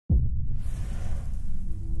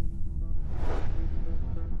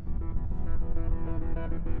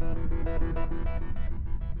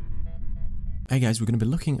Hey guys, we're going to be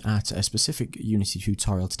looking at a specific Unity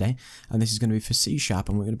tutorial today, and this is going to be for C#, and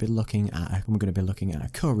we're going to be looking at a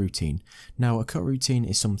coroutine. Now, a coroutine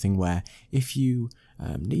is something where if you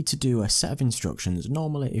need to do a set of instructions,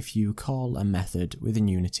 normally if you call a method within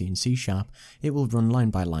Unity in C#, it will run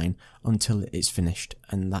line by line until it's finished,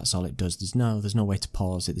 and that's all it does. There's no way to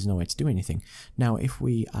pause it, there's no way to do anything. Now, if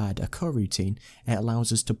we add a coroutine, it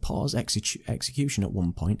allows us to pause execution at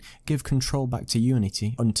one point, give control back to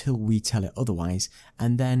Unity until we tell it otherwise,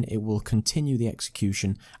 and then it will continue the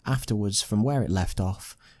execution afterwards from where it left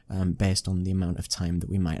off, based on the amount of time that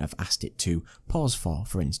we might have asked it to pause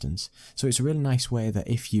for instance. So it's a really nice way that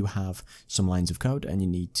if you have some lines of code and you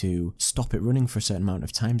need to stop it running for a certain amount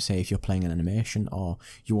of time, say if you're playing an animation or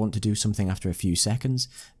you want to do something after a few seconds,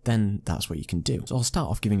 then that's what you can do. So I'll start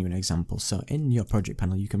off giving you an example. So in your project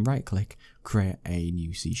panel, you can right click, create a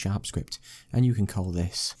new C# script, and you can call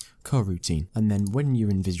this coroutine. And then when you're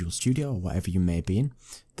in Visual Studio or whatever you may be in,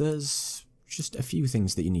 there's just a few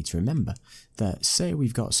things that you need to remember. That say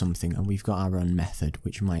we've got something and we've got our own method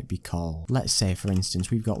which might be called, let's say for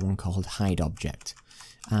instance we've got one called hide object,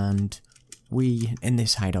 and in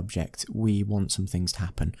this hide object we want some things to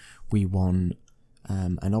happen. We want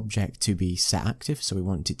an object to be set active, so we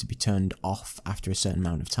want it to be turned off after a certain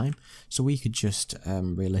amount of time. So we could just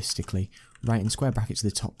realistically write in square brackets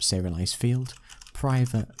at the top serialized field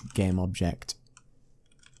private game object,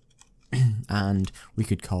 and we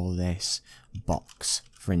could call this box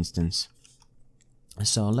for instance.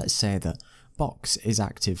 So let's say that box is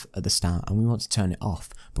active at the start and we want to turn it off,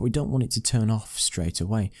 but we don't want it to turn off straight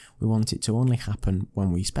away. We want it to only happen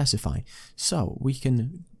when we specify. So we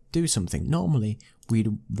can do something. Normally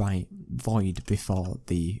we'd write void before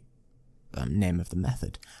the name of the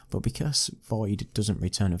method, but because void doesn't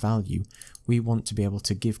return a value, we want to be able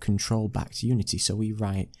to give control back to Unity, so we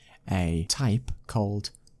write a type called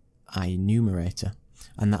enumerator,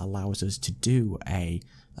 and that allows us to do a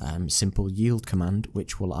simple yield command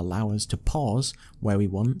which will allow us to pause where we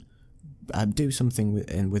want, do something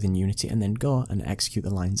within Unity, and then go and execute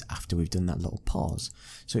the lines after we've done that little pause.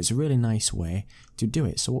 So it's a really nice way to do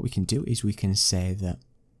it. So what we can do is we can say that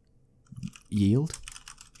yield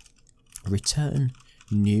return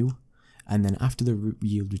new, and then after the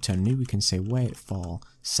yield return new we can say wait for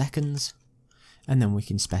seconds, and then we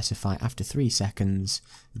can specify after 3 seconds.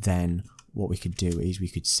 Then what we could do is we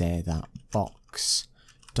could say that box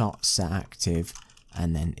dot set active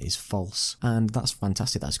and then is false, and that's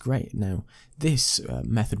fantastic, that's great. Now this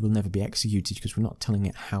method will never be executed because we're not telling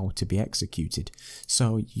it how to be executed,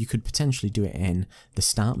 so you could potentially do it in the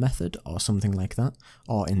start method or something like that,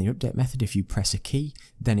 or in the update method. If you press a key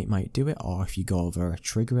then it might do it, or if you go over a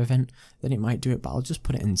trigger event then it might do it, but I'll just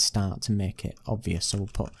put it in start to make it obvious. So we'll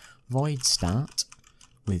put void start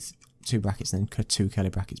with 2 brackets and then 2 curly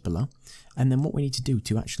brackets below, and then what we need to do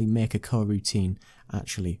to actually make a coroutine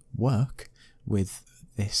actually work with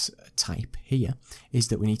this type here is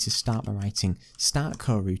that we need to start by writing start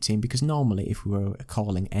coroutine, because normally if we were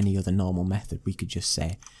calling any other normal method we could just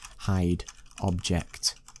say hide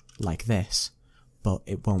object like this, but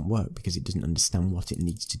it won't work because it doesn't understand what it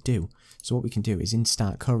needs to do. So what we can do is in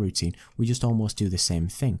start coroutine we just almost do the same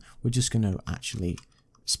thing. We're just going to actually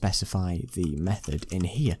specify the method in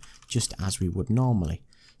here just as we would normally.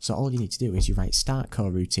 So all you need to do is you write start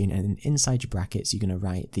coroutine, and then inside your brackets you're going to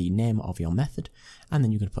write the name of your method, and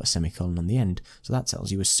then you're going to put a semicolon on the end. So that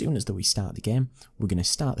tells you as soon as we start the game, we're going to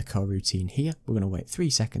start the coroutine here, we're going to wait 3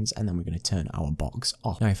 seconds, and then we're going to turn our box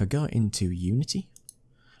off. Now if I go into Unity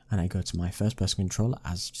and I go to my first person controller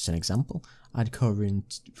as just an example, I'd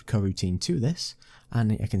coroutine to this,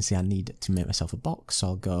 and I can see I need to make myself a box, so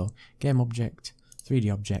I'll go game object,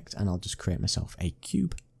 3D object, and I'll just create myself a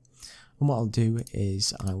cube. And what I'll do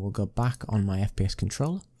is I will go back on my FPS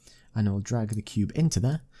controller and I'll drag the cube into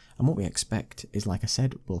there, and what we expect is, like I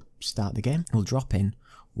said, we'll start the game, we'll drop in,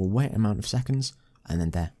 we'll wait an amount of seconds, and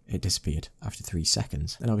then there, it disappeared after 3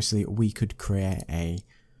 seconds. And obviously we could create a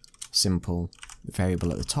simple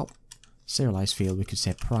variable at the top, serialized field, we could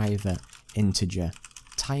say private integer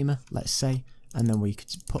timer, let's say, and then we could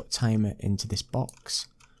put timer into this box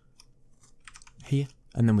here,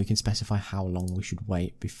 and then we can specify how long we should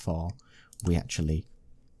wait before we actually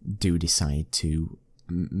do decide to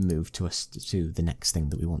move to the next thing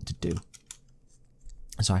that we want to do.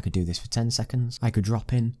 So I could do this for 10 seconds, I could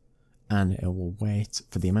drop in and it will wait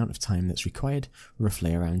for the amount of time that's required,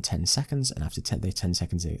 roughly around 10 seconds, and after the 10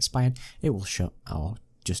 seconds are expired it will shut or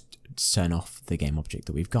just turn off the game object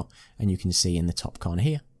that we've got, and you can see in the top corner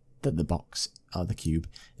here that the box or the cube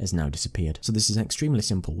has now disappeared. So this is an extremely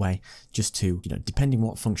simple way just to, depending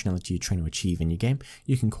what functionality you're trying to achieve in your game,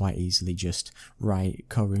 you can quite easily just write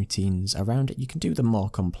coroutines around it. You can do them more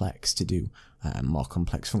complex to do more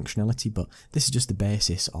complex functionality, but this is just the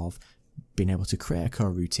basis of being able to create a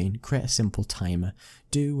coroutine, create a simple timer,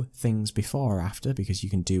 do things before or after, because you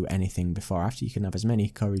can do anything before or after. You can have as many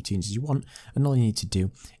coroutines as you want, and all you need to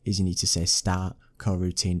do is you need to say start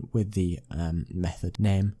coroutine with the method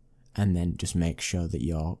name, and then just make sure that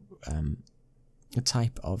your the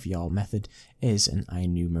type of your method is an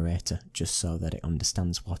enumerator, just so that it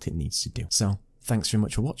understands what it needs to do. So thanks very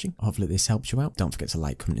much for watching. Hopefully this helps you out. Don't forget to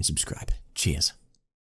like, comment and subscribe. Cheers.